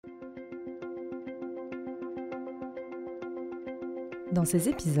Dans ces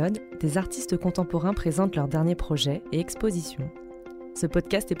épisodes, des artistes contemporains présentent leurs derniers projets et expositions. Ce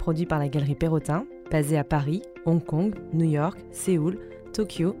podcast est produit par la galerie Perrotin, basée à Paris, Hong Kong, New York, Séoul,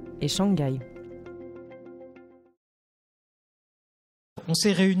 Tokyo et Shanghai. On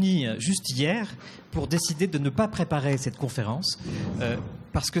s'est réunis juste hier pour décider de ne pas préparer cette conférence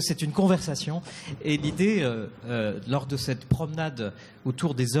parce que c'est une conversation et l'idée lors de cette promenade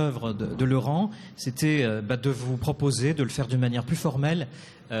autour des œuvres de Laurent, c'était de vous proposer, de le faire d'une manière plus formelle,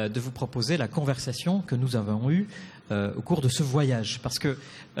 de vous proposer la conversation que nous avons eue au cours de ce voyage. Parce que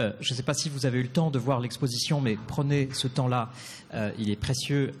je ne sais pas si vous avez eu le temps de voir l'exposition, mais prenez ce temps-là, il est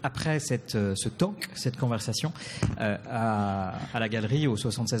précieux après ce talk, cette conversation à la galerie au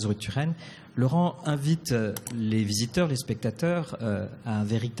 76 rue de Turenne. Laurent invite les visiteurs, les spectateurs à un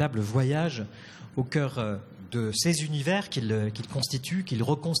véritable voyage au cœur de ces univers qu'il constitue, qu'il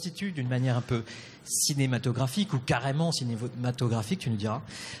reconstitue d'une manière un peu cinématographique ou carrément cinématographique, tu nous diras.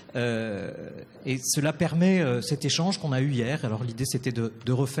 Et cela permet cet échange qu'on a eu hier. Alors l'idée c'était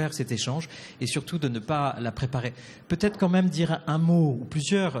de refaire cet échange et surtout de ne pas la préparer. Peut-être quand même dire un mot ou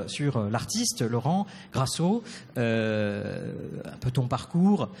plusieurs sur l'artiste Laurent Grasso, un peu ton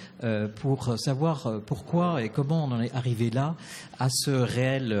parcours, pour savoir pourquoi et comment on en est arrivé là, à ce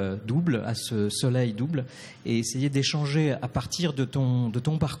réel double, à ce soleil double, et essayer d'échanger à partir de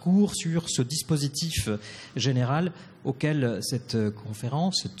ton parcours sur ce dispositif général auquel cette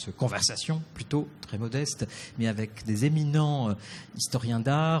conférence, cette conversation plutôt très modeste, mais avec des éminents historiens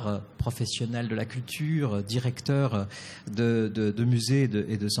d'art, professionnels de la culture, directeurs de musées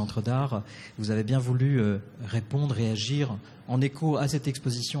et de centres d'art, vous avez bien voulu répondre, réagir en écho à cette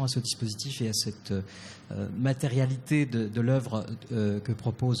exposition, à ce dispositif et à cette matérialité de l'œuvre que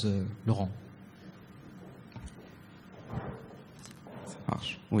propose Laurent. Ça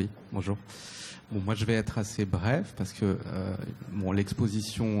marche. Oui, bonjour. Bon, moi, je vais être assez bref parce que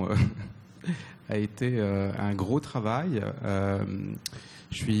l'exposition a été un gros travail.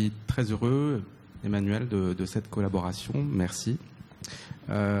 Je suis très heureux, Emmanuel, de cette collaboration. Merci.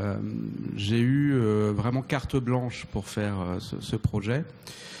 J'ai eu vraiment carte blanche pour faire ce projet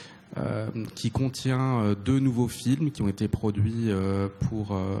qui contient 2 nouveaux films qui ont été produits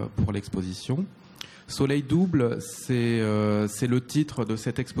pour l'exposition. Soleil Double, c'est le titre de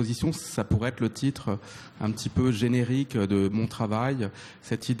cette exposition. Ça pourrait être le titre un petit peu générique de mon travail.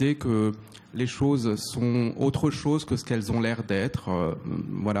 Cette idée que les choses sont autre chose que ce qu'elles ont l'air d'être.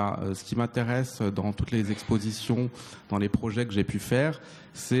 Voilà, ce qui m'intéresse dans toutes les expositions, dans les projets que j'ai pu faire,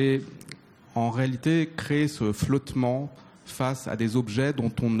 c'est en réalité créer ce flottement face à des objets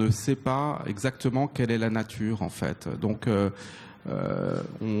dont on ne sait pas exactement quelle est la nature en fait. Donc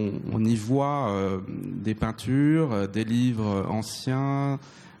on y voit des peintures, des livres anciens,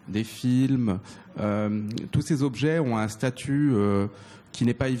 des films. Tous ces objets ont un statut qui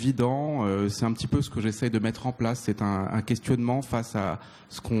n'est pas évident. C'est un petit peu ce que j'essaye de mettre en place. C'est un questionnement face à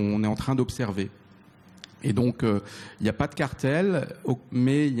ce qu'on est en train d'observer. Et donc, il n'y a pas de cartel,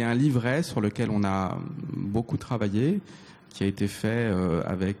 mais il y a un livret sur lequel on a beaucoup travaillé, qui a été fait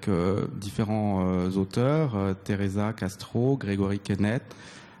avec différents auteurs, Teresa Castro, Grégory Kenneth,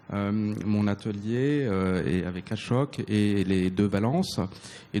 mon atelier et avec Achoc et les 2 Valences.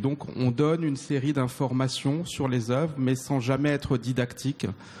 Et donc on donne une série d'informations sur les œuvres, mais sans jamais être didactique,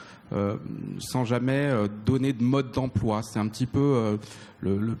 sans jamais donner de mode d'emploi. C'est un petit peu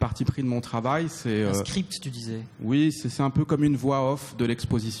le parti pris de mon travail. C'est un script, tu disais. Oui, c'est un peu comme une voix off de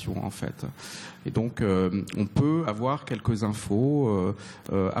l'exposition en fait. Et donc on peut avoir quelques infos,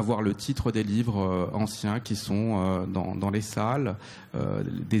 avoir le titre des livres anciens qui sont dans les salles,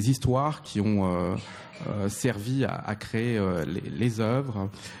 des histoires qui ont servi à créer les œuvres,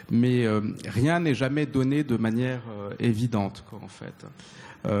 mais rien n'est jamais donné de manière évidente quoi, en fait.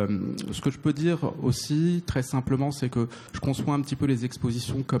 Ce que je peux dire aussi très simplement, c'est que je conçois un petit peu les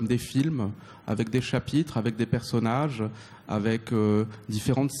expositions comme des films avec des chapitres, avec des personnages, avec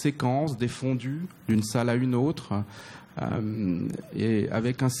différentes séquences, des fondus d'une salle à une autre, et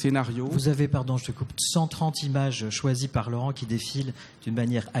avec un scénario. Vous avez, pardon, je te coupe, 130 images choisies par Laurent qui défilent d'une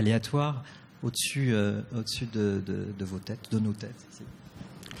manière aléatoire au-dessus de vos têtes, de nos têtes. Ici.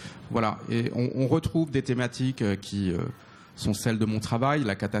 Voilà, et on retrouve des thématiques qui sont celles de mon travail,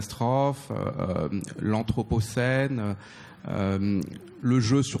 la catastrophe, l'anthropocène, le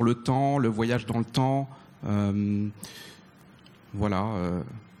jeu sur le temps, le voyage dans le temps. Voilà,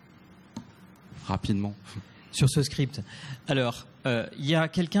 rapidement. Sur ce script. Alors, il y a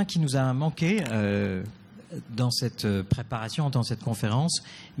quelqu'un qui nous a manqué dans cette préparation, dans cette conférence,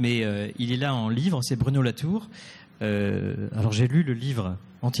 mais il est là en livre, c'est Bruno Latour. Alors j'ai lu le livre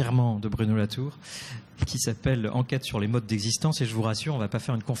entièrement de Bruno Latour, qui s'appelle « Enquête sur les modes d'existence ». Et je vous rassure, on ne va pas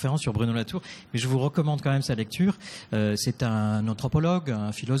faire une conférence sur Bruno Latour, mais je vous recommande quand même sa lecture. C'est un anthropologue,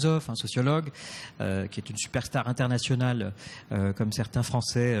 un philosophe, un sociologue, qui est une superstar internationale, comme certains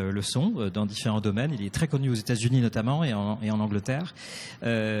Français le sont, dans différents domaines. Il est très connu aux États-Unis notamment et en Angleterre.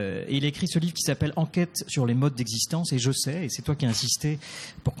 Et il a écrit ce livre qui s'appelle « Enquête sur les modes d'existence ». Et je sais, et c'est toi qui as insisté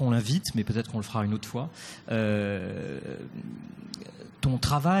pour qu'on l'invite, mais peut-être qu'on le fera une autre fois, ton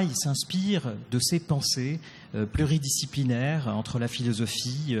travail s'inspire de ces pensées pluridisciplinaires entre la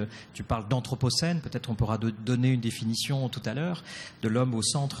philosophie, tu parles d'anthropocène, peut-être on pourra donner une définition tout à l'heure, de l'homme au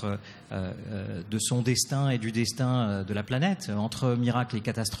centre de son destin et du destin de la planète, entre miracle et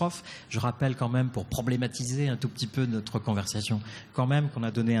catastrophe. Je rappelle quand même, pour problématiser un tout petit peu notre conversation, quand même qu'on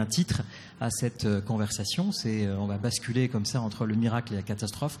a donné un titre à cette conversation, c'est on va basculer comme ça entre le miracle et la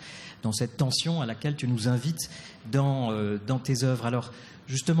catastrophe, dans cette tension à laquelle tu nous invites dans tes œuvres. Alors,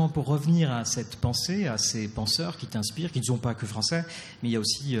 justement, pour revenir à cette pensée, à ces penseurs qui t'inspirent, qui ne sont pas que français, mais il y a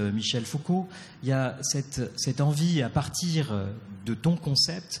aussi Michel Foucault, il y a cette envie, à partir de ton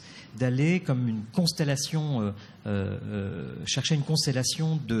concept, d'aller comme une constellation, chercher une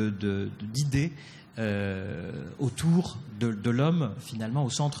constellation d'idées autour de l'homme, finalement, au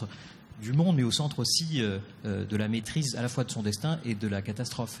centre du monde, mais au centre aussi de la maîtrise à la fois de son destin et de la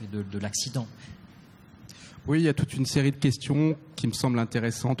catastrophe et de l'accident. Oui, il y a toute une série de questions qui me semblent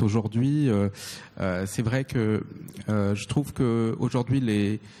intéressantes aujourd'hui. C'est vrai que je trouve qu'aujourd'hui,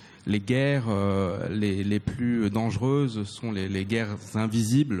 les guerres les plus dangereuses sont les guerres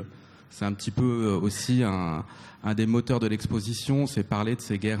invisibles. C'est un petit peu aussi un des moteurs de l'exposition, c'est parler de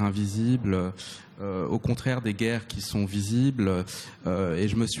ces guerres invisibles, au contraire des guerres qui sont visibles. Et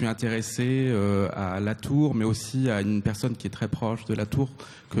je me suis intéressé à Latour, mais aussi à une personne qui est très proche de Latour,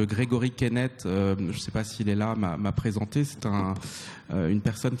 que Gregory Kennett, je ne sais pas s'il est là, m'a présenté. C'est une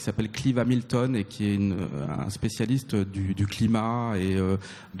personne qui s'appelle Clive Hamilton et qui est un spécialiste du climat et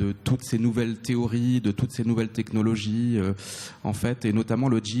de toutes ces nouvelles théories, de toutes ces nouvelles technologies, en fait, et notamment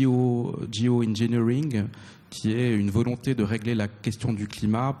le geoengineering, qui est une volonté de régler la question du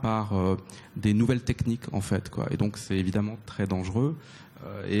climat par des nouvelles techniques, en fait, quoi. Et donc, c'est évidemment très dangereux.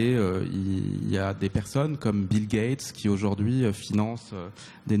 Il y a des personnes comme Bill Gates qui aujourd'hui financent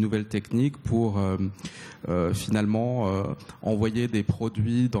des nouvelles techniques pour finalement envoyer des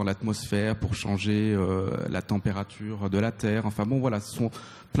produits dans l'atmosphère pour changer la température de la Terre. Enfin bon, voilà, ce sont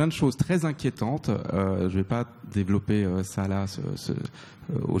plein de choses très inquiétantes. Je ne vais pas développer ça là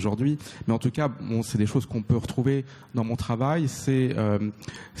aujourd'hui, mais en tout cas, bon, c'est des choses qu'on peut retrouver dans mon travail. C'est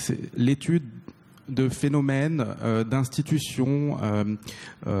l'étude de phénomènes, d'institutions,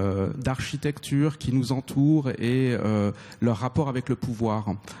 d'architecture qui nous entourent et leur rapport avec le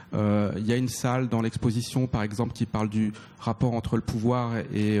pouvoir. Il y a une salle dans l'exposition, par exemple, qui parle du rapport entre le pouvoir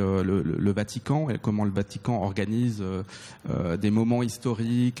et le Vatican, et comment le Vatican organise des moments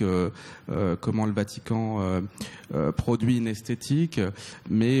historiques, comment le Vatican produit une esthétique.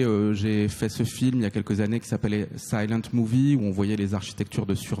 Mais j'ai fait ce film il y a quelques années qui s'appelait Silent Movie, où on voyait les architectures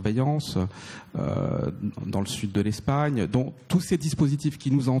de surveillance dans le sud de l'Espagne. Donc tous ces dispositifs qui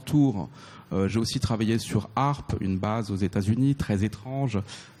nous entourent. J'ai aussi travaillé sur ARP, une base aux États-Unis, très étrange.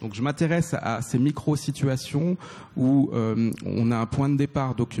 Donc je m'intéresse à ces micro-situations où on a un point de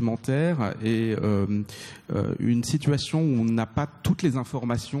départ documentaire et une situation où on n'a pas toutes les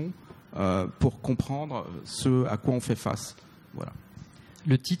informations pour comprendre ce à quoi on fait face. Voilà.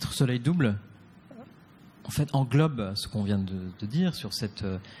 Le titre Soleil Double, en fait, englobe ce qu'on vient de dire sur cette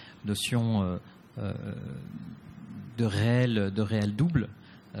notion de réel double.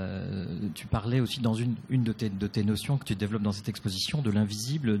 Tu parlais aussi dans une de tes notions que tu développes dans cette exposition de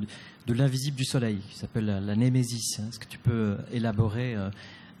l'invisible du soleil, qui s'appelle la némésis. Est-ce que tu peux élaborer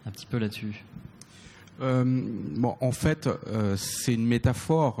un petit peu là-dessus ? Bon, en fait, c'est une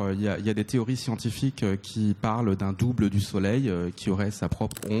métaphore. Il y a des théories scientifiques qui parlent d'un double du Soleil qui aurait sa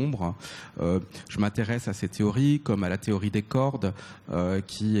propre ombre. Je m'intéresse à ces théories, comme à la théorie des cordes,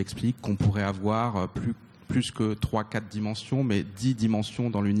 qui explique qu'on pourrait avoir plus que 3-4 dimensions, mais 10 dimensions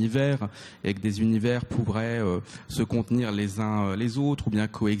dans l'univers, et que des univers pourraient se contenir les uns les autres, ou bien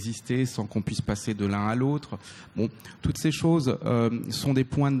coexister sans qu'on puisse passer de l'un à l'autre. Bon, toutes ces choses sont des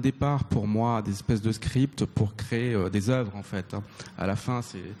points de départ pour moi, des espèces de scripts pour créer des œuvres, en fait. À la fin,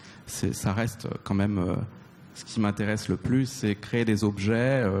 ça reste quand même... ce qui m'intéresse le plus, c'est créer des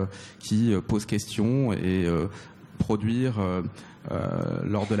objets qui posent question et produire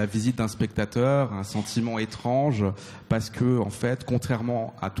lors de la visite d'un spectateur, un sentiment étrange, parce que, en fait,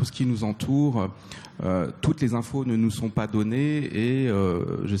 contrairement à tout ce qui nous entoure, toutes les infos ne nous sont pas données et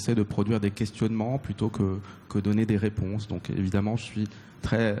j'essaie de produire des questionnements plutôt que donner des réponses. Donc, évidemment, je suis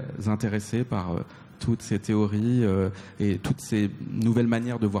très intéressé par toutes ces théories et toutes ces nouvelles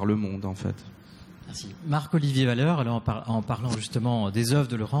manières de voir le monde, en fait. Merci. Marc-Olivier Wahler, alors en parlant justement des œuvres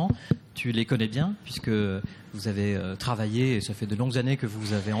de Laurent, tu les connais bien puisque vous avez travaillé, et ça fait de longues années que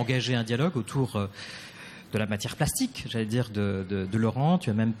vous avez engagé un dialogue autour de la matière plastique, j'allais dire, de Laurent. Tu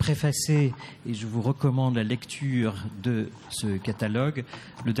as même préfacé, et je vous recommande la lecture de ce catalogue,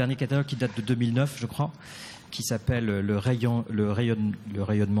 le dernier catalogue qui date de 2009, je crois, qui s'appelle le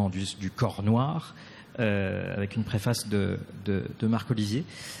rayonnement du corps noir, avec une préface de Marc-Olivier.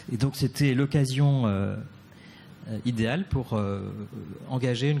 Et donc c'était l'occasion idéale pour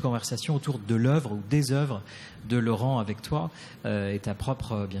engager une conversation autour de l'œuvre ou des œuvres de Laurent avec toi et ta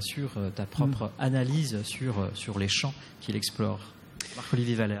propre, bien sûr, analyse sur les champs qu'il explore.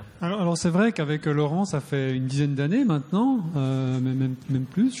 Marc-Olivier Wahler. Alors c'est vrai qu'avec Laurent, ça fait une dizaine d'années maintenant, même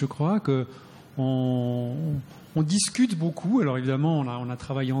plus, je crois, que on discute beaucoup. Alors évidemment, on a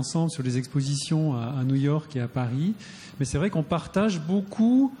travaillé ensemble sur les expositions à New York et à Paris, mais c'est vrai qu'on partage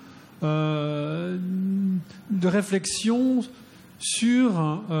beaucoup de réflexions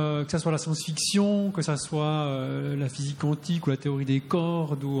sur que ce soit la science-fiction, que ce soit la physique quantique ou la théorie des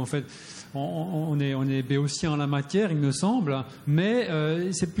cordes, ou en fait on est béotien en la matière, il me semble, mais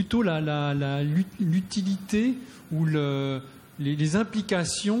c'est plutôt l'utilité ou les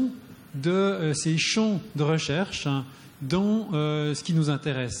implications de ces champs de recherche dans ce qui nous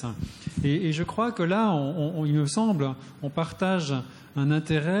intéresse. Et je crois que là, il me semble, on partage un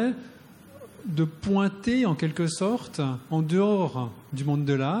intérêt de pointer en quelque sorte, en dehors du monde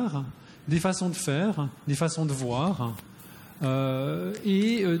de l'art, des façons de faire, des façons de voir.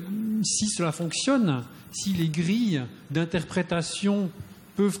 Si cela fonctionne, si les grilles d'interprétation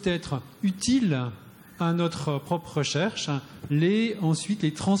peuvent être utiles à notre propre recherche, ensuite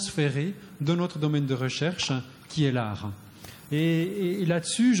les transférer dans notre domaine de recherche qui est l'art. Et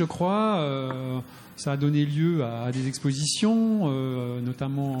là-dessus, je crois, ça a donné lieu à des expositions,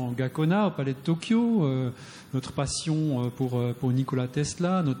 notamment en Gakona, au Palais de Tokyo, notre passion pour Nikola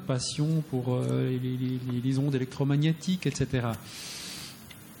Tesla, notre passion pour les ondes électromagnétiques, etc.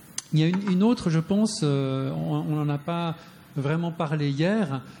 Il y a une autre, je pense, on n'en a pas vraiment parlé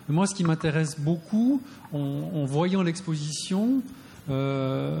hier. Moi, ce qui m'intéresse beaucoup, en voyant l'exposition,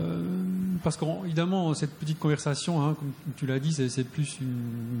 parce qu'évidemment, cette petite conversation, comme tu l'as dit, c'est plus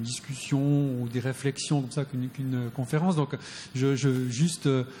une discussion ou des réflexions comme ça qu'une conférence. Donc, je veux juste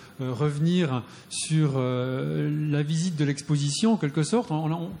revenir sur la visite de l'exposition, en quelque sorte.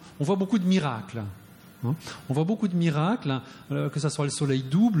 On voit beaucoup de miracles. On voit beaucoup de miracles, que ce soit le Soleil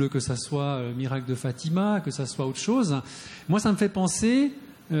Double, que ce soit le miracle de Fatima, que ce soit autre chose. Moi, ça me fait penser,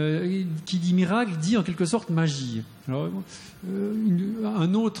 qui dit miracle, dit en quelque sorte magie. Alors,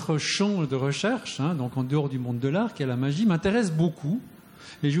 un autre champ de recherche, donc en dehors du monde de l'art, qui est la magie, m'intéresse beaucoup.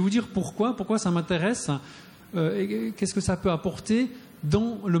 Et je vais vous dire pourquoi ça m'intéresse, qu'est-ce que ça peut apporter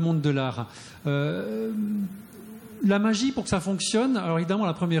dans le monde de l'art. La magie, pour que ça fonctionne, alors évidemment,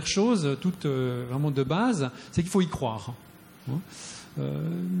 la première chose, toute vraiment de base, c'est qu'il faut y croire.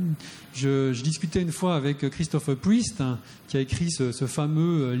 Je discutais une fois avec Christophe Priest, qui a écrit ce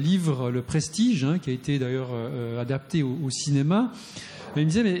fameux livre Le Prestige, qui a été d'ailleurs adapté au cinéma. Et il me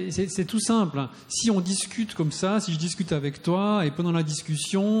disait, mais c'est tout simple. Si on discute comme ça, si je discute avec toi, et pendant la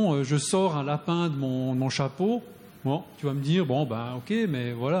discussion, je sors un lapin de mon chapeau, bon, tu vas me dire, ok,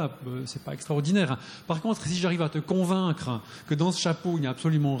 mais voilà, c'est pas extraordinaire. Par contre, si j'arrive à te convaincre que dans ce chapeau, il n'y a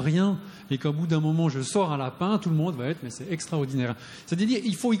absolument rien, et qu'au bout d'un moment, je sors un lapin, tout le monde va être, mais c'est extraordinaire. C'est-à-dire,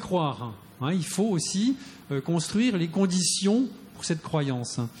 il faut y croire. Il faut aussi construire les conditions pour cette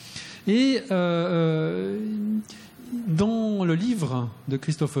croyance. Et dans le livre de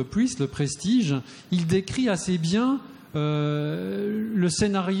Christophe Priest, Le Prestige, il décrit assez bien le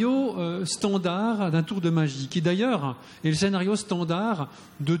scénario standard d'un tour de magie, qui d'ailleurs est le scénario standard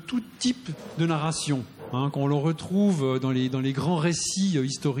de tout type de narration, qu'on le retrouve dans les grands récits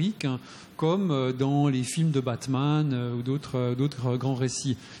historiques, comme dans les films de Batman ou d'autres grands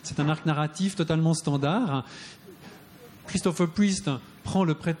récits. C'est un arc narratif totalement standard. Christopher Priest prend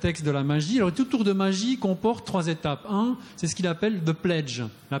le prétexte de la magie. Alors, tout tour de magie comporte 3 étapes. C'est ce qu'il appelle the pledge,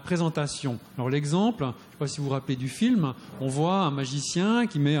 la présentation. Alors, l'exemple, je ne sais pas si vous vous rappelez du film, on voit un magicien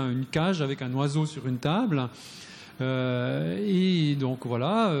qui met une cage avec un oiseau sur une table. Et donc,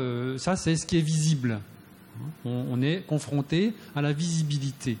 voilà, ça, c'est ce qui est visible. On est confronté à la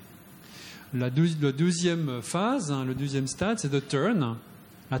visibilité. la deuxième phase, le deuxième stade, c'est the turn,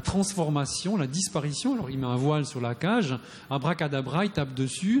 la transformation, la disparition. Alors il met un voile sur la cage, abracadabra, il tape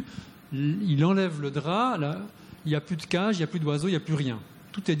dessus, il enlève le drap, là, il n'y a plus de cage, il n'y a plus d'oiseau, il n'y a plus rien.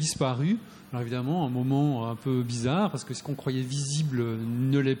 Tout est disparu. Alors évidemment, un moment un peu bizarre, parce que ce qu'on croyait visible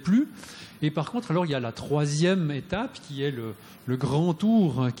ne l'est plus. Et par contre, alors il y a la troisième étape, qui est le grand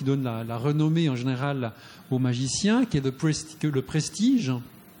tour, qui donne la renommée en général aux magiciens, qui est le prestige,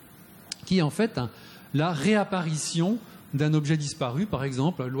 qui est en fait la réapparition d'un objet disparu, par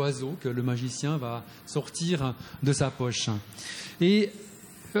exemple l'oiseau que le magicien va sortir de sa poche. Et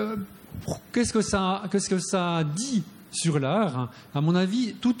qu'est-ce que ça dit sur l'art? À mon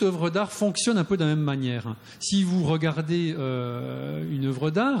avis, toute œuvre d'art fonctionne un peu de la même manière. Si vous regardez une œuvre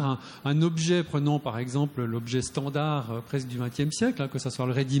d'art, un objet, prenons par exemple l'objet standard presque du XXe siècle, que ce soit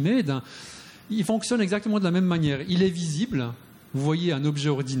le ready-made, il fonctionne exactement de la même manière. Il est visible, vous voyez un objet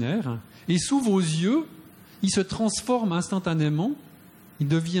ordinaire, et sous vos yeux, il se transforme instantanément, il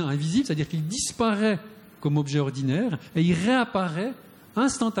devient invisible, c'est-à-dire qu'il disparaît comme objet ordinaire, et il réapparaît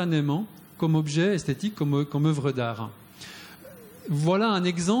instantanément comme objet esthétique, comme œuvre d'art. Voilà un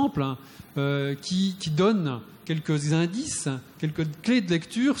exemple qui donne quelques indices, quelques clés de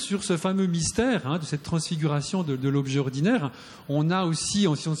lecture sur ce fameux mystère de cette transfiguration de l'objet ordinaire. On a aussi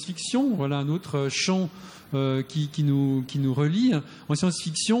en science-fiction, voilà un autre champ qui nous relie. En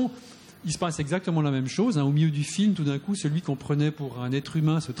science-fiction, il se passe exactement la même chose. Au milieu du film, tout d'un coup, celui qu'on prenait pour un être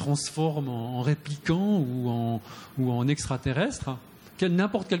humain se transforme en répliquant ou en extraterrestre.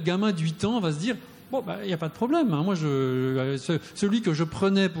 N'importe quel gamin de 8 ans va se dire bon, il n'y a pas de problème. Moi, celui que je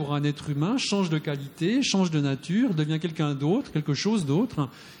prenais pour un être humain change de qualité, change de nature, devient quelqu'un d'autre, quelque chose d'autre,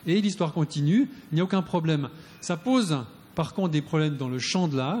 et l'histoire continue. Il n'y a aucun problème. Ça pose, par contre, des problèmes dans le champ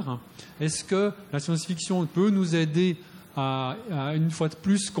de l'art. Est-ce que la science-fiction peut nous aider à une fois de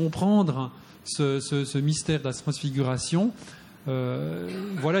plus comprendre ce mystère de la transfiguration?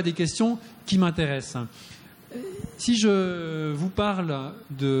 Voilà des questions qui m'intéressent. Si je vous parle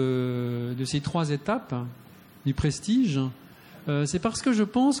de ces 3 étapes du prestige, c'est parce que je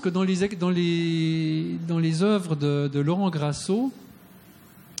pense que dans les œuvres de Laurent Grasso,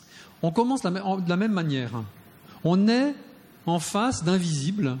 on commence de la même manière. On est en face d'un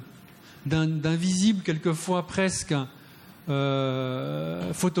visible quelquefois presque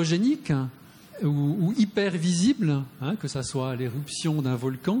photogénique ou hyper visible, que ce soit l'éruption d'un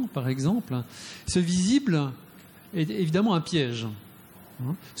volcan par exemple. Ce visible est évidemment un piège.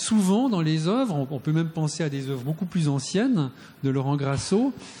 Souvent dans les œuvres, on peut même penser à des œuvres beaucoup plus anciennes de Laurent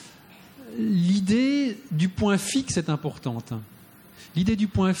Grasso, l'idée du point fixe est importante. L'idée du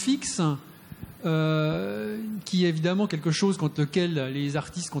point fixe, qui est évidemment quelque chose contre lequel les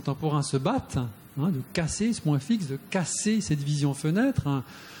artistes contemporains se battent, de casser ce point fixe, de casser cette vision fenêtre.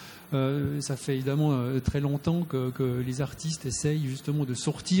 Ça fait évidemment très longtemps que les artistes essayent justement de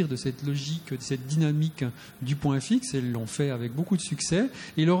sortir de cette logique, de cette dynamique du point fixe, et ils l'ont fait avec beaucoup de succès.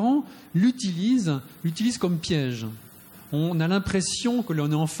 Et Laurent l'utilise comme piège. On a l'impression que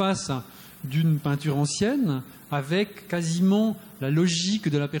l'on est en face d'une peinture ancienne, avec quasiment la logique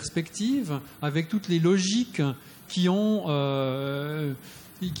de la perspective, avec toutes les logiques qui ont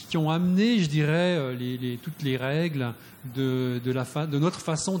amené, je dirais, toutes les règles de notre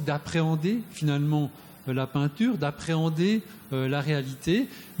façon d'appréhender finalement la peinture, d'appréhender la réalité.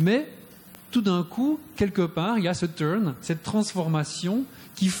 Mais tout d'un coup, quelque part, il y a ce turn, cette transformation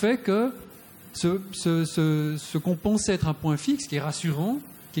qui fait que ce qu'on pensait être un point fixe, qui est rassurant,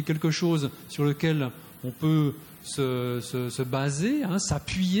 qui est quelque chose sur lequel on peut se baser,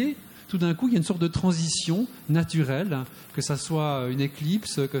 s'appuyer, tout d'un coup, il y a une sorte de transition naturelle, que ça soit une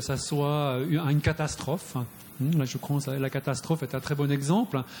éclipse, que ça soit une catastrophe. Là, je crois que la catastrophe est un très bon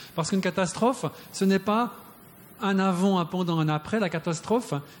exemple, parce qu'une catastrophe, ce n'est pas un avant, un pendant, un après. La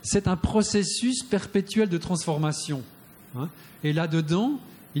catastrophe, c'est un processus perpétuel de transformation. Et là-dedans,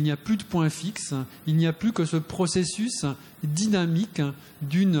 il n'y a plus de point fixe, il n'y a plus que ce processus dynamique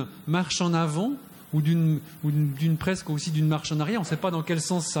d'une marche en avant, ou presque aussi d'une marche en arrière. On ne sait pas dans quel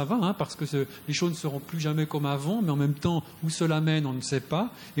sens ça va, parce que les choses ne seront plus jamais comme avant, mais en même temps, où cela mène, on ne sait pas.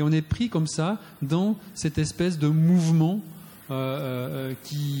 Et on est pris comme ça dans cette espèce de mouvement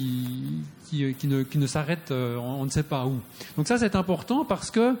qui ne s'arrête, on ne sait pas où. Donc ça, c'est important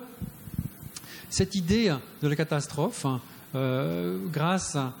parce que cette idée de la catastrophe,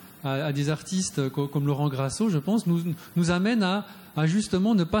 grâce à des artistes comme Laurent Grasso, je pense, nous amène à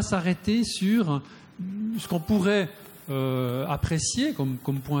justement ne pas s'arrêter sur ce qu'on pourrait apprécier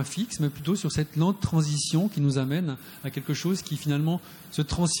comme point fixe, mais plutôt sur cette lente transition qui nous amène à quelque chose qui finalement se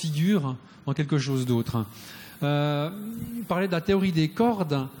transfigure en quelque chose d'autre. Il parlait de la théorie des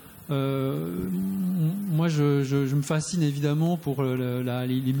cordes. moi, je me fascine évidemment pour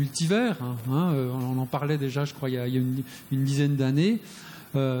les multivers. On en parlait déjà, je crois, il y a une dizaine d'années.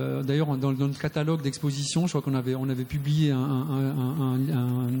 D'ailleurs, dans le catalogue d'exposition, je crois qu'on avait publié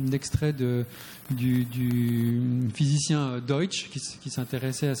un extrait du physicien Deutsch qui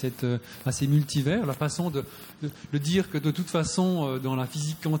s'intéressait à ces multivers. La façon de dire que de toute façon, dans la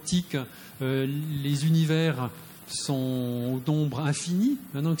physique quantique, les univers sont au nombre infini,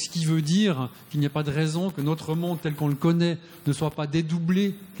 ce qui veut dire qu'il n'y a pas de raison que notre monde tel qu'on le connaît ne soit pas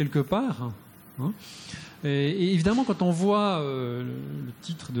dédoublé quelque part. Et évidemment, quand on voit le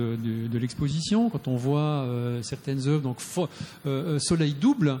titre de l'exposition, quand on voit certaines œuvres, donc Soleil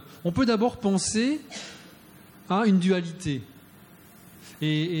Double, on peut d'abord penser à une dualité.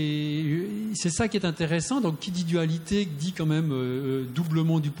 Et c'est ça qui est intéressant. Donc, qui dit dualité dit quand même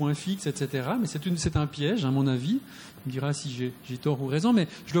doublement du point fixe, etc. Mais c'est un piège, à mon avis. On me dira si j'ai tort ou raison, mais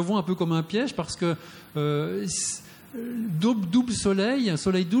je le vois un peu comme un piège parce que double soleil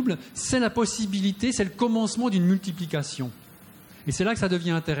double, c'est la possibilité, c'est le commencement d'une multiplication. Et c'est là que ça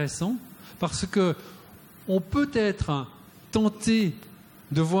devient intéressant parce que on peut être tenté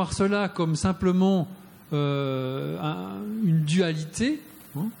de voir cela comme simplement une dualité,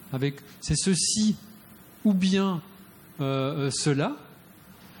 avec c'est ceci ou bien cela.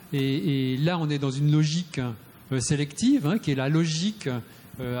 Et là, on est dans une logique sélective, qui est la logique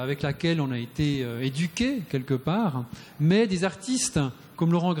avec laquelle on a été éduqué quelque part. Mais des artistes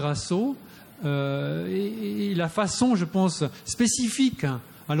comme Laurent Grasso, et la façon, je pense, spécifique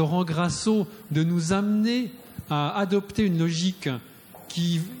à Laurent Grasso de nous amener à adopter une logique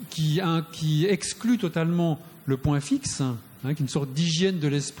qui exclut totalement le point fixe, qui est une sorte d'hygiène de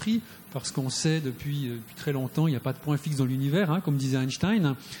l'esprit, parce qu'on sait depuis très longtemps, il n'y a pas de point fixe dans l'univers, comme disait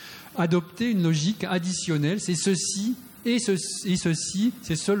Einstein. Adopter une logique additionnelle, c'est ceci et ceci,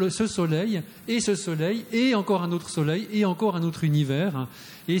 c'est ce soleil, et encore un autre soleil, et encore un autre univers.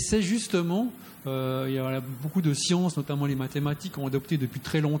 Et c'est justement, il y a beaucoup de sciences, notamment les mathématiques, ont adopté depuis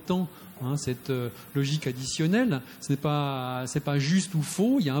très longtemps cette logique additionnelle. C'est pas juste ou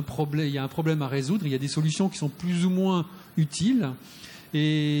faux, il y a un problème à résoudre, il y a des solutions qui sont plus ou moins utiles.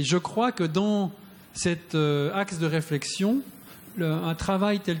 Et je crois que dans cet axe de réflexion, un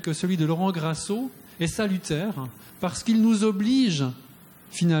travail tel que celui de Laurent Grasso est salutaire, parce qu'il nous oblige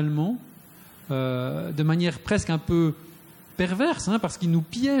finalement, de manière presque un peu perverse, parce qu'il nous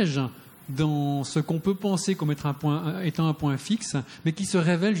piège dans ce qu'on peut penser comme étant un point fixe, mais qui se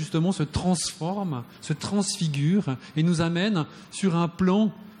révèle justement, se transforme, se transfigure et nous amène sur un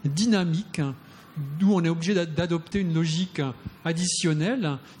plan dynamique d'où on est obligé d'adopter une logique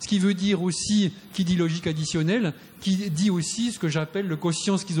additionnelle, ce qui veut dire aussi, qui dit logique additionnelle, qui dit aussi ce que j'appelle le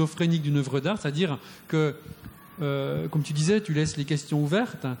quotient schizophrénique d'une œuvre d'art, c'est-à-dire que, comme tu disais, tu laisses les questions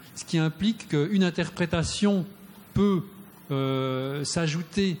ouvertes, ce qui implique qu'une interprétation peut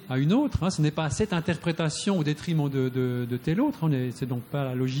s'ajouter à une autre. Ce n'est pas cette interprétation au détriment de telle autre, c'est donc pas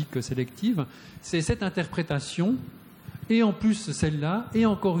la logique sélective, c'est cette interprétation et en plus celle-là, et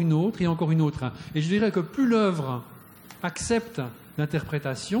encore une autre, et encore une autre. Et je dirais que plus l'œuvre accepte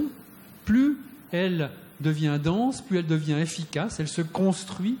l'interprétation, plus elle devient dense, plus elle devient efficace, elle se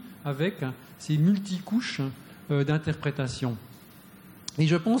construit avec ces multicouches d'interprétation. Et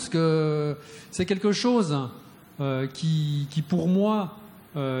je pense que c'est quelque chose qui pour moi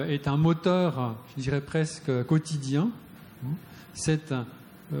est un moteur, je dirais presque quotidien. C'est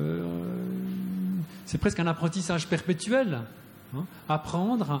presque un apprentissage perpétuel.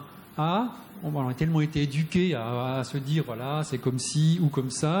 Apprendre à... On a tellement été éduqués à se dire, voilà, c'est comme ci ou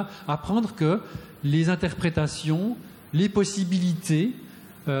comme ça. Apprendre que les interprétations, les possibilités,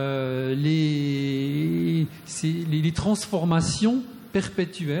 les transformations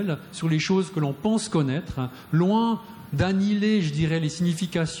perpétuelles sur les choses que l'on pense connaître, loin d'annihiler, je dirais, les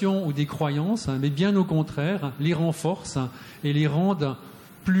significations ou des croyances, mais bien au contraire, les renforcent et les rendent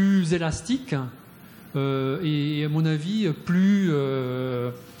plus élastiques et, à mon avis, plus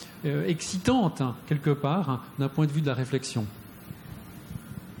excitantes, quelque part, d'un point de vue de la réflexion.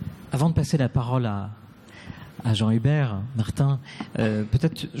 Avant de passer la parole à Jean-Hubert Martin,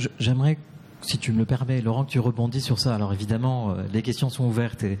 peut-être j'aimerais, si tu me le permets, Laurent, que tu rebondis sur ça. Alors évidemment, les questions sont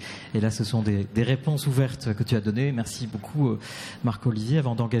ouvertes et là, ce sont des réponses ouvertes que tu as données. Merci beaucoup, Marc-Olivier.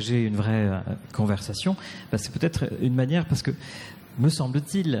 Avant d'engager une vraie conversation, c'est peut-être une manière, parce que me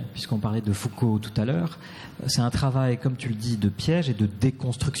semble-t-il, puisqu'on parlait de Foucault tout à l'heure, c'est un travail, comme tu le dis, de piège et de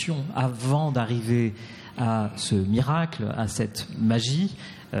déconstruction avant d'arriver à ce miracle, à cette magie.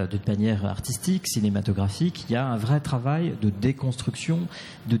 d'une manière artistique, cinématographique. Il y a un vrai travail de déconstruction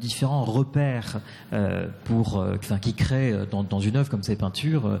de différents repères qui créent dans une œuvre comme ces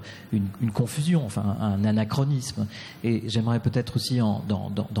peintures une confusion, enfin un anachronisme. Et j'aimerais peut-être aussi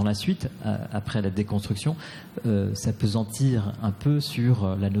dans la suite, après la déconstruction, s'appesantir un peu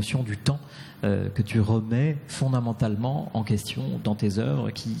sur la notion du temps que tu remets fondamentalement en question dans tes œuvres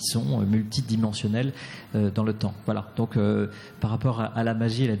qui sont multidimensionnelles dans le temps. Voilà. Donc, par rapport à la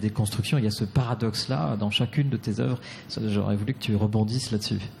magie et la déconstruction, il y a ce paradoxe-là dans chacune de tes œuvres. J'aurais voulu que tu rebondisses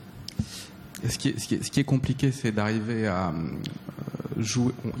là-dessus. Ce qui est compliqué, c'est d'arriver à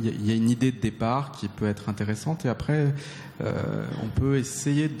jouer. Il y a une idée de départ qui peut être intéressante, et après, on peut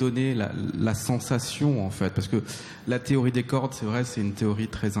essayer de donner la sensation, en fait, parce que la théorie des cordes, c'est vrai, c'est une théorie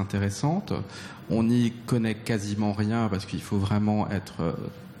très intéressante. On n'y connaît quasiment rien parce qu'il faut vraiment être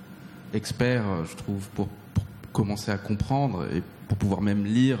expert, je trouve, pour commencer à comprendre et pour pouvoir même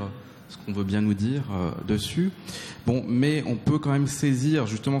lire ce qu'on veut bien nous dire dessus. Bon, mais on peut quand même saisir,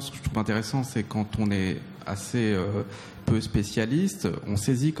 justement, ce que je trouve intéressant, c'est quand on est assez peu spécialiste, on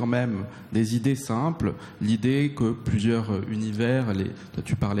saisit quand même des idées simples, l'idée que plusieurs univers, toi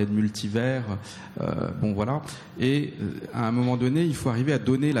tu parlais de multivers, bon voilà, et à un moment donné, il faut arriver à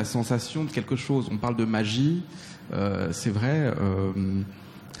donner la sensation de quelque chose. On parle de magie, c'est vrai,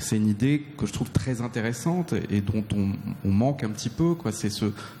 c'est une idée que je trouve très intéressante et dont on manque un petit peu, quoi. C'est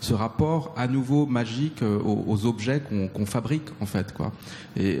ce rapport à nouveau magique aux objets qu'on fabrique, en fait, quoi.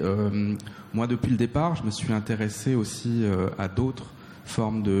 Et moi, depuis le départ, je me suis intéressé aussi à d'autres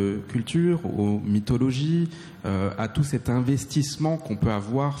formes de culture, aux mythologies, à tout cet investissement qu'on peut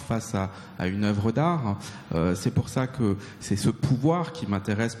avoir face à une œuvre d'art. C'est pour ça que c'est ce pouvoir qui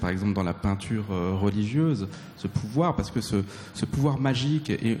m'intéresse, par exemple, dans la peinture religieuse, ce pouvoir, parce que ce pouvoir magique,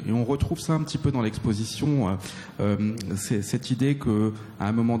 et on retrouve ça un petit peu dans l'exposition, c'est cette idée qu'à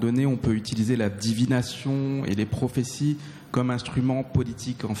un moment donné, on peut utiliser la divination et les prophéties comme instrument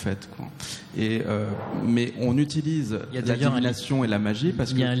politique, en fait, quoi. Et mais on utilise la divination et la magie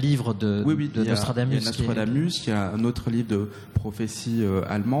parce qu'il y a un livre de Nostradamus. Il y a Nostradamus, il y a un autre livre de prophétie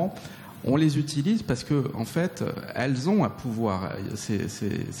allemand. On les utilise parce que, en fait, elles ont un pouvoir. C'est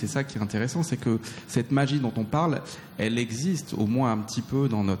ça qui est intéressant, c'est que cette magie dont on parle, elle existe au moins un petit peu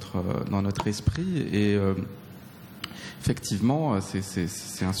dans notre esprit. Et effectivement,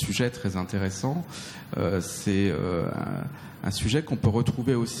 c'est un sujet très intéressant. C'est un sujet qu'on peut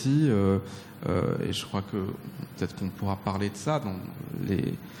retrouver aussi, et je crois que peut-être qu'on pourra parler de ça dans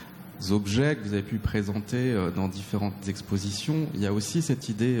les objets que vous avez pu présenter dans différentes expositions. Il y a aussi cette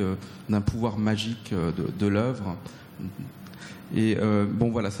idée d'un pouvoir magique de l'œuvre. Et bon,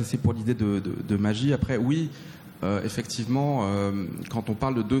 voilà, ça c'est pour l'idée de magie. Après, oui, effectivement, quand on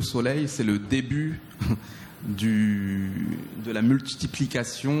parle de deux soleils, c'est le début de la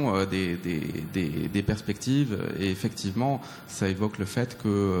multiplication des perspectives, et effectivement ça évoque le fait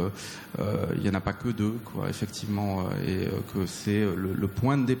que il n'y en a pas que deux, quoi, effectivement, et que c'est le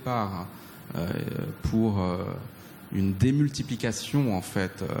point de départ pour une démultiplication, en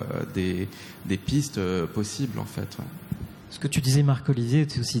fait, des pistes possibles, en fait, ouais. Ce que tu disais, Marc-Olivier,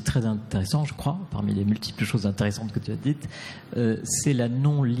 c'est aussi très intéressant, je crois, parmi les multiples choses intéressantes que tu as dites, c'est la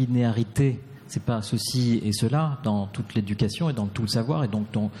non-linéarité. C'est pas ceci et cela dans toute l'éducation et dans tout le savoir et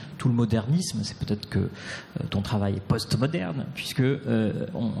donc dans tout le modernisme. C'est peut-être que ton travail est post-moderne, puisque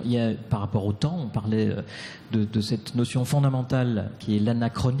il y a, par rapport au temps, on parlait de cette notion fondamentale qui est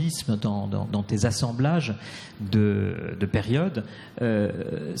l'anachronisme dans tes assemblages de périodes.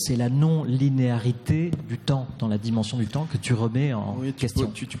 C'est la non-linéarité du temps, dans la dimension du temps, que tu remets en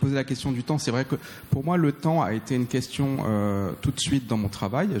question. Tu posais la question du temps. C'est vrai que pour moi, le temps a été une question tout de suite dans mon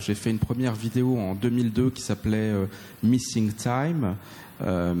travail. J'ai fait une première vidéo en 2002 qui s'appelait Missing Time,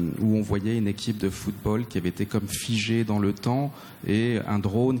 où on voyait une équipe de football qui avait été comme figée dans le temps et un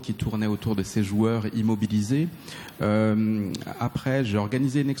drone qui tournait autour de ces joueurs immobilisés. Après, j'ai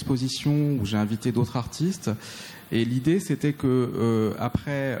organisé une exposition où j'ai invité d'autres artistes. Et l'idée, c'était que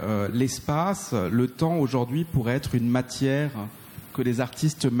après l'espace, le temps aujourd'hui pourrait être une matière que les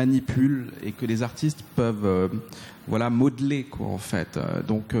artistes manipulent et que les artistes peuvent modeler, quoi, en fait.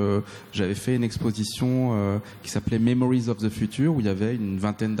 Donc j'avais fait une exposition qui s'appelait Memories of the Future, où il y avait une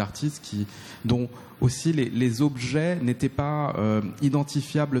vingtaine d'artistes dont aussi les objets n'étaient pas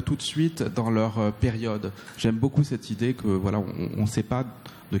identifiables tout de suite dans leur période. J'aime beaucoup cette idée que voilà, on ne sait pas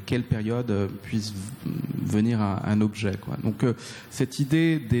de quelle période puisse venir un objet, quoi. Donc cette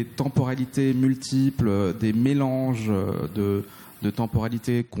idée des temporalités multiples, des mélanges de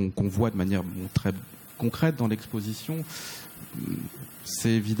temporalités qu'on voit de manière très concrète dans l'exposition, c'est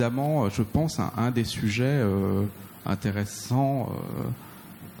évidemment, je pense, un des sujets intéressants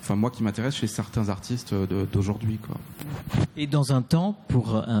enfin moi qui m'intéresse chez certains artistes d'aujourd'hui, quoi. Et dans un temps,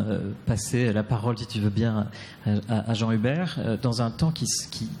 pour passer la parole, si tu veux bien, à Jean-Hubert, dans un temps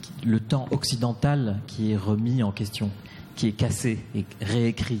le temps occidental qui est remis en question, qui est cassé et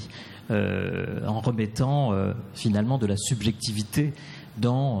réécrit, en remettant finalement de la subjectivité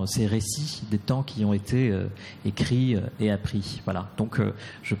dans ces récits des temps qui ont été écrits et appris. Voilà. Donc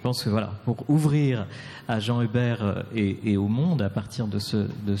je pense que voilà, pour ouvrir à Jean-Hubert et au monde à partir de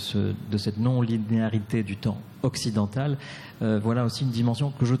cette non-linéarité du temps occidental, voilà aussi une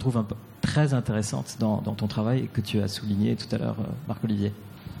dimension que je trouve très intéressante dans ton travail et que tu as souligné tout à l'heure, Marc-Olivier.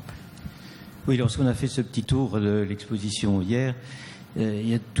 Oui, lorsqu'on a fait ce petit tour de l'exposition hier, il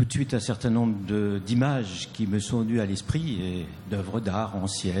y a tout de suite un certain nombre d'images qui me sont venues à l'esprit, d'œuvres d'art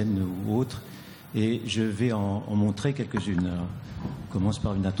anciennes ou autres, et je vais en montrer quelques-unes. Alors, on commence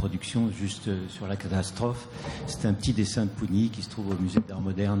par une introduction juste sur la catastrophe. C'est un petit dessin de Pougny qui se trouve au musée d'art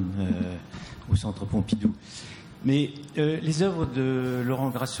moderne au centre Pompidou. Mais les œuvres de Laurent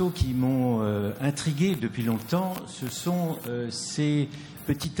Grasso qui m'ont intrigué depuis longtemps, ce sont ces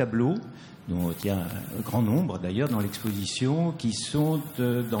petits tableaux, dont il y a un grand nombre d'ailleurs dans l'exposition, qui sont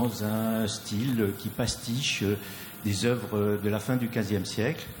dans un style qui pastiche des œuvres de la fin du XVe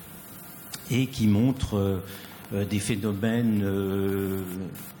siècle et qui montrent des phénomènes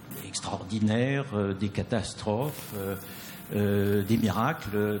extraordinaires, des catastrophes, des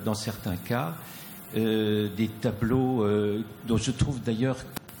miracles dans certains cas, des tableaux dont je trouve d'ailleurs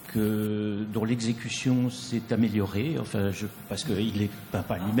dont l'exécution s'est améliorée, enfin, parce qu'il n'est peint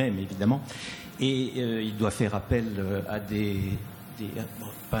pas lui-même, évidemment, et il doit faire appel à des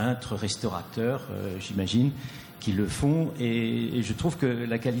peintres, restaurateurs, j'imagine, qui le font, et je trouve que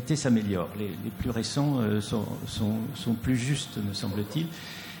la qualité s'améliore. Les plus récents sont plus justes, me semble-t-il.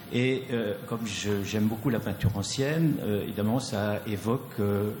 Et comme j'aime beaucoup la peinture ancienne, évidemment, ça évoque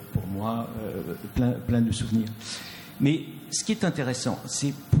pour moi plein de souvenirs. Mais ce qui est intéressant,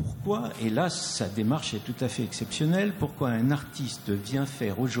 c'est pourquoi, et là sa démarche est tout à fait exceptionnelle, pourquoi un artiste vient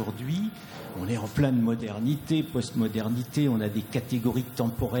faire aujourd'hui, on est en pleine modernité, postmodernité, on a des catégories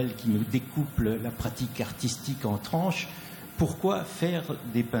temporelles qui nous découpent la pratique artistique en tranches, pourquoi faire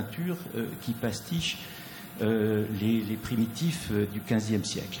des peintures qui pastichent les primitifs du XVe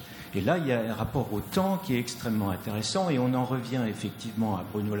siècle? Et là, il y a un rapport au temps qui est extrêmement intéressant, et on en revient effectivement à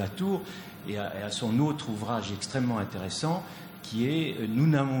Bruno Latour, et à son autre ouvrage extrêmement intéressant qui est « Nous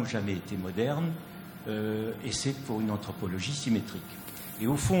n'avons jamais été modernes » et c'est pour une anthropologie symétrique. Et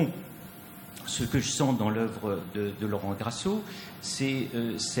au fond, ce que je sens dans l'œuvre de Laurent Grasso, c'est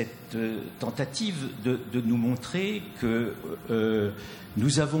cette tentative de nous montrer que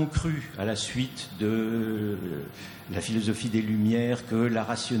nous avons cru, à la suite de la philosophie des Lumières, que la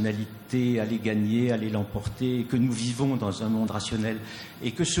rationalité allait gagner, allait l'emporter, que nous vivons dans un monde rationnel,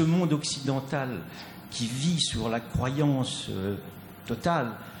 et que ce monde occidental qui vit sur la croyance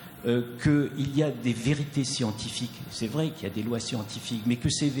totale qu'il y a des vérités scientifiques, c'est vrai qu'il y a des lois scientifiques, mais que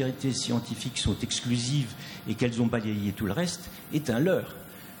ces vérités scientifiques sont exclusives et qu'elles ont balayé tout le reste, est un leurre.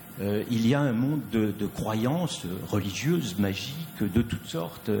 Il y a un monde de croyances religieuses, magiques, de toutes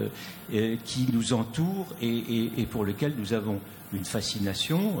sortes, qui nous entoure et pour lequel nous avons une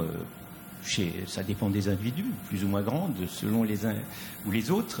fascination. Ça dépend des individus, plus ou moins grande, selon les uns ou les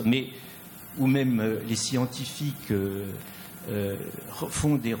autres, mais où même les scientifiques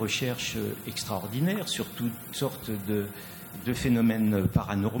font des recherches extraordinaires sur toutes sortes de phénomènes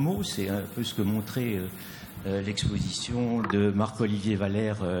paranormaux. C'est un peu ce que montrait l'exposition de Marc-Olivier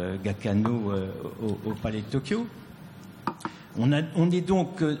Wahler, Gakano, au Palais de Tokyo. On est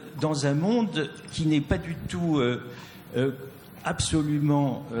donc dans un monde qui n'est pas du tout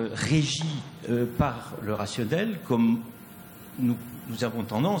absolument régi par le rationnel, comme nous avons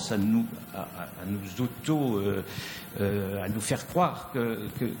tendance à nous faire croire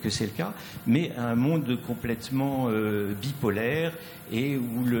que c'est le cas, mais à un monde complètement bipolaire et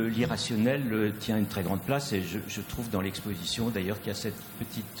où l'irrationnel tient une très grande place. Et je trouve dans l'exposition d'ailleurs qu'il y a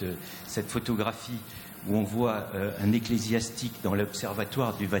cette photographie où on voit un ecclésiastique dans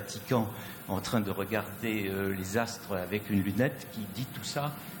l'observatoire du Vatican en train de regarder les astres avec une lunette qui dit tout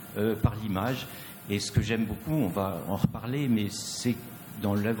ça par l'image. Et ce que j'aime beaucoup, on va en reparler, mais c'est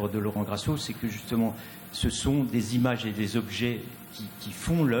dans l'œuvre de Laurent Grasso, c'est que justement ce sont des images et des objets qui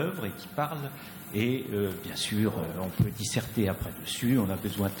font l'œuvre et qui parlent. Et bien sûr, on peut disserter après dessus, on a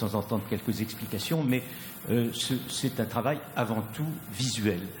besoin de temps en temps de quelques explications, mais c'est un travail avant tout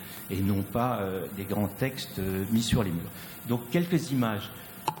visuel et non pas des grands textes mis sur les murs. Donc quelques images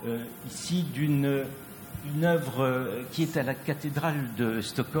ici d'une œuvre qui est à la cathédrale de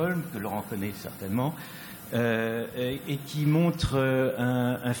Stockholm, que Laurent connaît certainement, et qui montre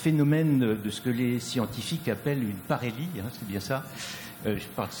un phénomène de ce que les scientifiques appellent une parélie, hein, c'est bien ça. Je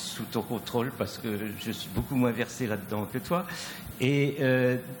parle sous ton contrôle parce que je suis beaucoup moins versé là-dedans que toi. Et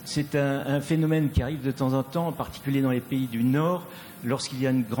c'est un phénomène qui arrive de temps en temps, en particulier dans les pays du Nord, lorsqu'il y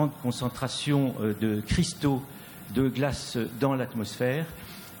a une grande concentration de cristaux de glace dans l'atmosphère.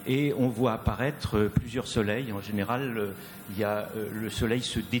 Et on voit apparaître plusieurs soleils. En général, le soleil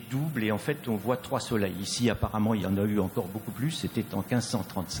se dédouble et en fait, on voit 3 soleils. Ici, apparemment, il y en a eu encore beaucoup plus. C'était en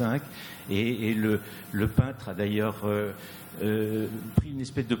 1535. Et le peintre a d'ailleurs pris une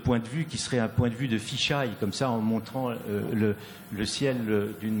espèce de point de vue qui serait un point de vue de fisheye, comme ça, en montrant le ciel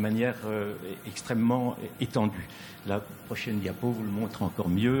d'une manière extrêmement étendue. La prochaine diapo vous le montre encore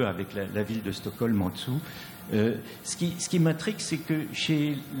mieux avec la ville de Stockholm en dessous. Ce qui m'intrigue, c'est que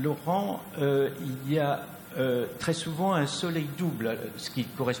chez Laurent, il y a très souvent un soleil double, ce qui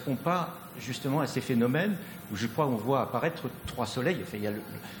ne correspond pas justement à ces phénomènes où je crois qu'on voit apparaître 3 soleils. Enfin, il y a le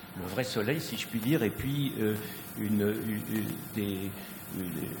vrai soleil, si je puis dire, et puis un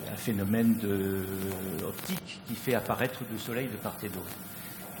phénomène optique qui fait apparaître 2 soleils de part et d'autre.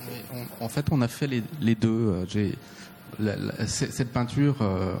 En fait, on a fait les deux. Cette peinture,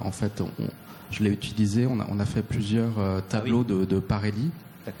 en fait, je l'ai utilisée. On a fait plusieurs tableaux de parélie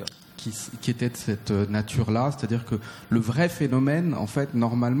qui étaient de cette nature-là. C'est-à-dire que le vrai phénomène, en fait,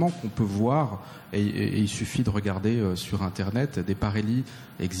 normalement, qu'on peut voir, et il suffit de regarder sur Internet, des parélies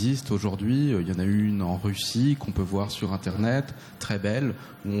existent aujourd'hui. Il y en a une en Russie qu'on peut voir sur Internet, très belle,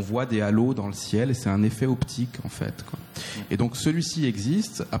 où on voit des halos dans le ciel, et c'est un effet optique, en fait, quoi. Et donc, celui-ci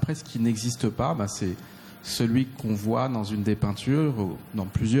existe. Après, ce qui n'existe pas, c'est celui qu'on voit dans une des peintures, dans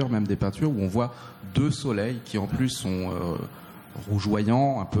plusieurs même des peintures, où on voit 2 soleils qui en plus sont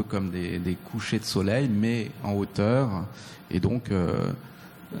rougeoyants, un peu comme des couchers de soleil, mais en hauteur. Et donc,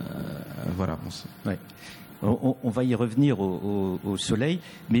 voilà. Ouais. On va y revenir au soleil,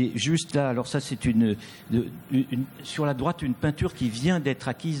 mais juste là, alors ça c'est sur la droite une peinture qui vient d'être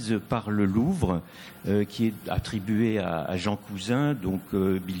acquise par le Louvre, qui est attribuée à Jean Cousin, donc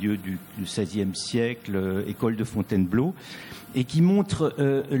milieu du XVIe siècle, école de Fontainebleau, et qui montre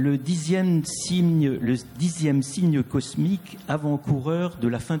le 10e signe cosmique avant-coureur de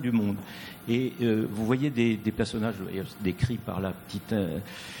la fin du monde. Et vous voyez des personnages décrits par la petite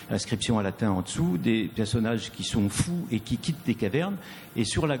inscription en latin en dessous, des personnages qui sont fous et qui quittent des cavernes. Et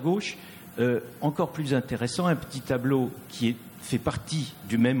sur la gauche, encore plus intéressant, un petit tableau qui fait partie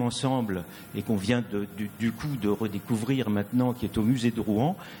du même ensemble et qu'on vient du coup de redécouvrir maintenant, qui est au musée de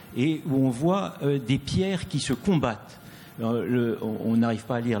Rouen, et où on voit des pierres qui se combattent. On n'arrive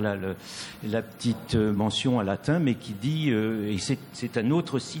pas à lire la petite mention en latin, mais qui dit, et c'est un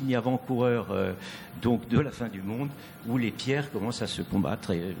autre signe avant-coureur donc de la fin du monde, où les pierres commencent à se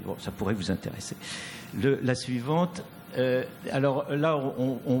combattre, et bon, ça pourrait vous intéresser. La suivante, alors là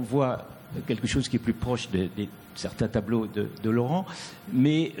on voit quelque chose qui est plus proche de certains tableaux de Laurent,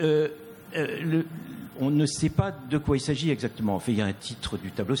 mais on ne sait pas de quoi il s'agit exactement. En fait, il y a un titre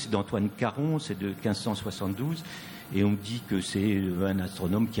du tableau, c'est d'Antoine Caron, c'est de 1572, et on dit que c'est un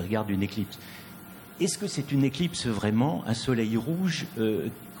astronome qui regarde une éclipse. Est-ce que c'est une éclipse vraiment? Un soleil rouge,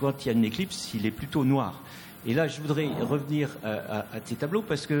 quand il y a une éclipse, il est plutôt noir. Et là, je voudrais revenir à tes tableaux,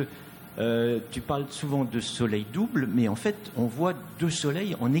 parce que tu parles souvent de soleil double, mais en fait, on voit 2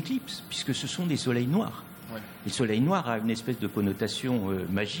 soleils en éclipse, puisque ce sont des soleils noirs. Ouais. Et le soleil noir a une espèce de connotation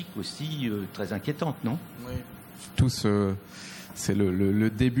magique aussi, très inquiétante, non? Oui. C'est le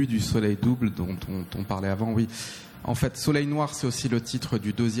début du soleil double dont on parlait avant, oui. En fait, Soleil Noir, c'est aussi le titre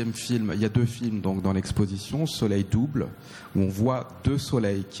du 2e film. Il y a 2 films donc dans l'exposition, Soleil Double, où on voit 2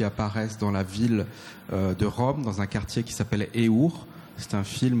 soleils qui apparaissent dans la ville de Rome, dans un quartier qui s'appelle Eur. C'est un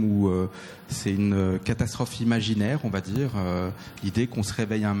film où c'est une catastrophe imaginaire, on va dire. L'idée qu'on se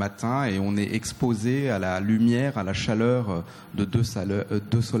réveille un matin et on est exposé à la lumière, à la chaleur de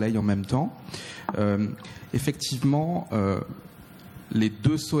 2 soleils en même temps. Effectivement, les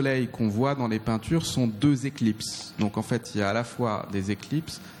 2 soleils qu'on voit dans les peintures sont 2 éclipses. Donc en fait, il y a à la fois des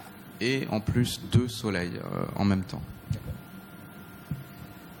éclipses et en plus 2 soleils en même temps.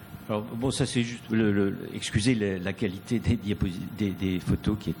 Alors, bon, ça c'est juste, excusez la qualité des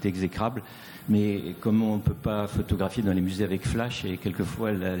photos qui est exécrable, mais comme on ne peut pas photographier dans les musées avec flash, et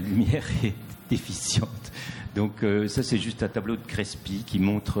quelquefois la lumière est déficiente. Donc ça c'est juste un tableau de Crespi qui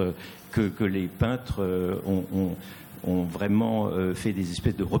montre que les peintres ont vraiment fait des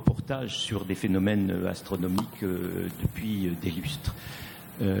espèces de reportages sur des phénomènes astronomiques depuis des lustres.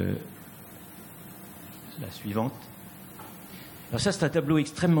 La suivante. Alors ça, c'est un tableau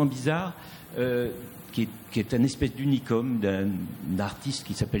extrêmement bizarre, qui est un espèce d'unicum d'un artiste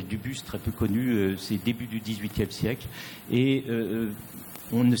qui s'appelle Dubusse, très peu connu, c'est début du XVIIIe siècle, et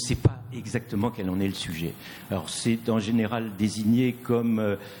on ne sait pas exactement quel en est le sujet. Alors c'est en général désigné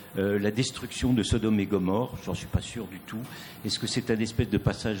comme la destruction de Sodome et Gomorrhe, j'en suis pas sûr du tout. Est-ce que c'est un espèce de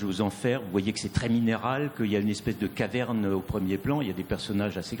passage aux enfers? Vous voyez que c'est très minéral, qu'il y a une espèce de caverne au premier plan, il y a des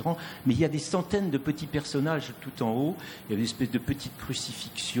personnages assez grands, mais il y a des centaines de petits personnages tout en haut, il y a une espèce de petite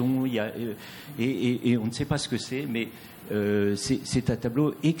crucifixion, et on ne sait pas ce que c'est, mais c'est un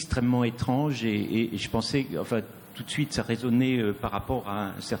tableau extrêmement étrange, et je pensais, enfin, tout de suite, ça résonnait par rapport à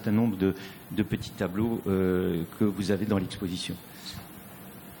un certain nombre de petits tableaux que vous avez dans l'exposition.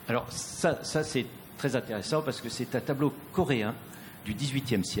 Alors ça c'est très intéressant parce que c'est un tableau coréen du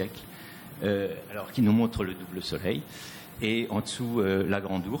XVIIIe siècle, alors qui nous montre le double soleil, et en dessous la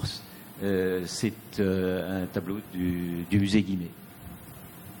grande ours. C'est un tableau du musée Guimet.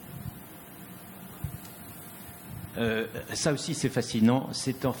 Ça aussi c'est fascinant.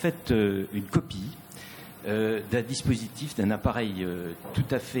 C'est en fait une copie d'un dispositif, d'un appareil tout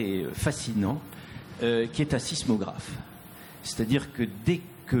à fait fascinant, qui est un sismographe. C'est-à-dire que dès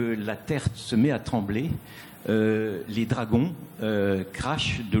que la Terre se met à trembler, les dragons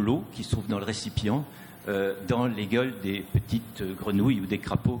crachent de l'eau qui se trouve dans le récipient dans les gueules des petites grenouilles ou des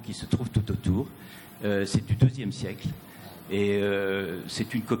crapauds qui se trouvent tout autour. C'est du IIe siècle. Et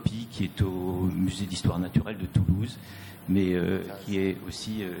c'est une copie qui est au musée d'histoire naturelle de Toulouse, mais qui est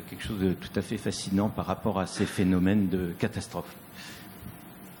aussi quelque chose de tout à fait fascinant par rapport à ces phénomènes de catastrophe.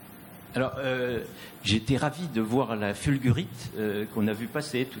 Alors, j'étais ravi de voir la fulgurite qu'on a vu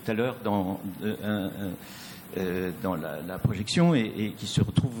passer tout à l'heure dans la projection, et qui se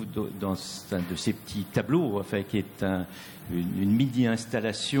retrouve dans un de ces petits tableaux, enfin, qui est une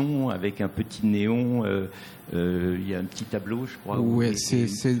mini-installation avec un petit néon. Il y a un petit tableau, je crois. Oui,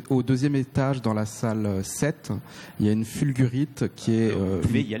 c'est au deuxième étage, dans la salle 7. Il y a une fulgurite qui est... Vous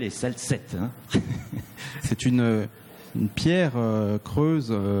pouvez y aller, salle 7. Hein. C'est une pierre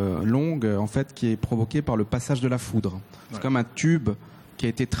creuse, longue, en fait, qui est provoquée par le passage de la foudre. C'est comme un tube qui a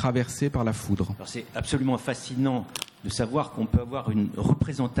été traversé par la foudre. Alors, c'est absolument fascinant de savoir qu'on peut avoir une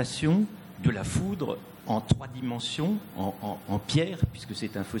représentation de la foudre en 3 dimensions, en pierre, puisque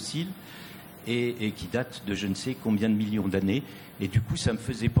c'est un fossile, et qui date de je ne sais combien de millions d'années. Et du coup, ça me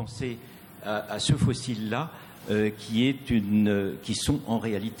faisait penser à ce fossile-là, qui sont en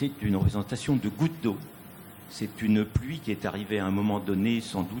réalité une représentation de gouttes d'eau. C'est une pluie qui est arrivée à un moment donné,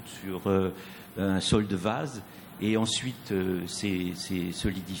 sans doute, sur un sol de vase, et ensuite c'est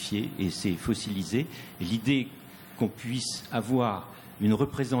solidifié et c'est fossilisé. Et l'idée qu'on puisse avoir une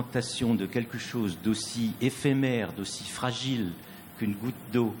représentation de quelque chose d'aussi éphémère, d'aussi fragile qu'une goutte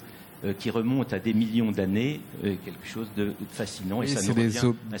d'eau, qui remonte à des millions d'années, quelque chose de fascinant. Oui, et ça c'est nous des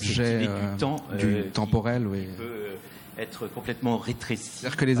revient objets du temps, temporel, oui. Qui peut être complètement rétréci.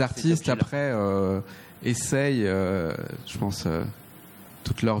 C'est-à-dire que les artistes, après, essayent, je pense,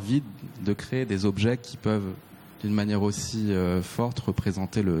 toute leur vie, de créer des objets qui peuvent, d'une manière aussi forte,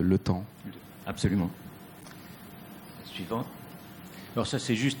 représenter le temps. Absolument. Suivant. Alors ça,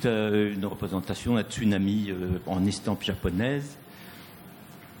 c'est juste une représentation d'un tsunami en estampe japonaise.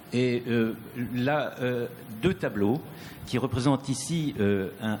 Et là, 2 tableaux qui représentent ici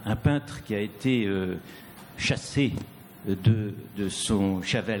un peintre qui a été chassé de son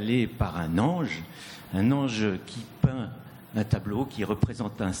chevalet par un ange qui peint un tableau qui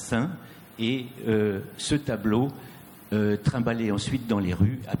représente un saint, et ce tableau, trimballé ensuite dans les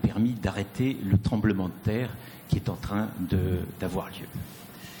rues, a permis d'arrêter le tremblement de terre qui est en train d'avoir lieu.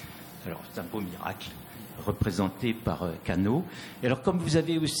 Alors, c'est un beau miracle, représenté par Cano. Et alors, comme vous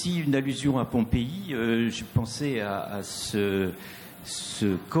avez aussi une allusion à Pompéi, je pensais à ce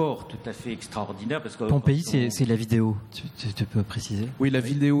corps tout à fait extraordinaire. Parce que Pompéi, c'est la vidéo, tu peux préciser? Oui, la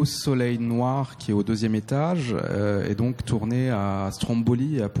vidéo Soleil Noir, qui est au 2e étage, est donc tournée à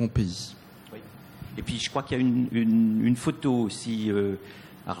Stromboli et à Pompéi. Oui. Et puis, je crois qu'il y a une photo aussi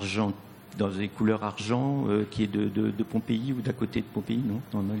argent, dans les couleurs argent, qui est de Pompéi ou d'à côté de Pompéi, non?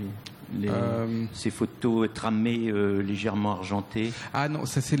 Ces photos tramées légèrement argentées. Ah non,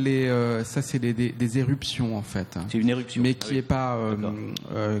 ça c'est des éruptions en fait. C'est une éruption, mais qui est pas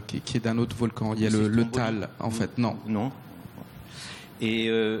qui est d'un autre volcan. Il y a le Tal en fait. Non. Et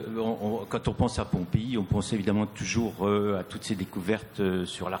quand on pense à Pompéi, on pense évidemment toujours à toutes ces découvertes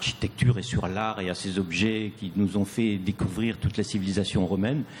sur l'architecture et sur l'art et à ces objets qui nous ont fait découvrir toute la civilisation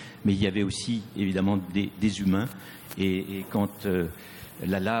romaine. Mais il y avait aussi évidemment des humains. Et quand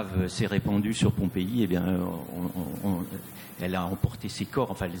la lave s'est répandue sur Pompéi, eh bien, elle a emporté ses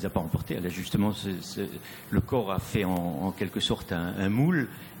corps, enfin elle les a pas emportés, elle a justement le corps a fait en quelque sorte un moule,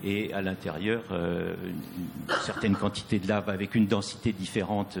 et à l'intérieur une certaine quantité de lave avec une densité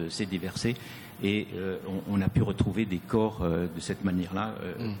différente s'est déversée, et on a pu retrouver des corps de cette manière-là,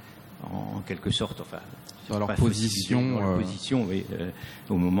 en quelque sorte, enfin dans leur position, oui,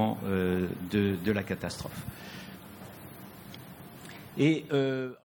 au moment de la catastrophe. Et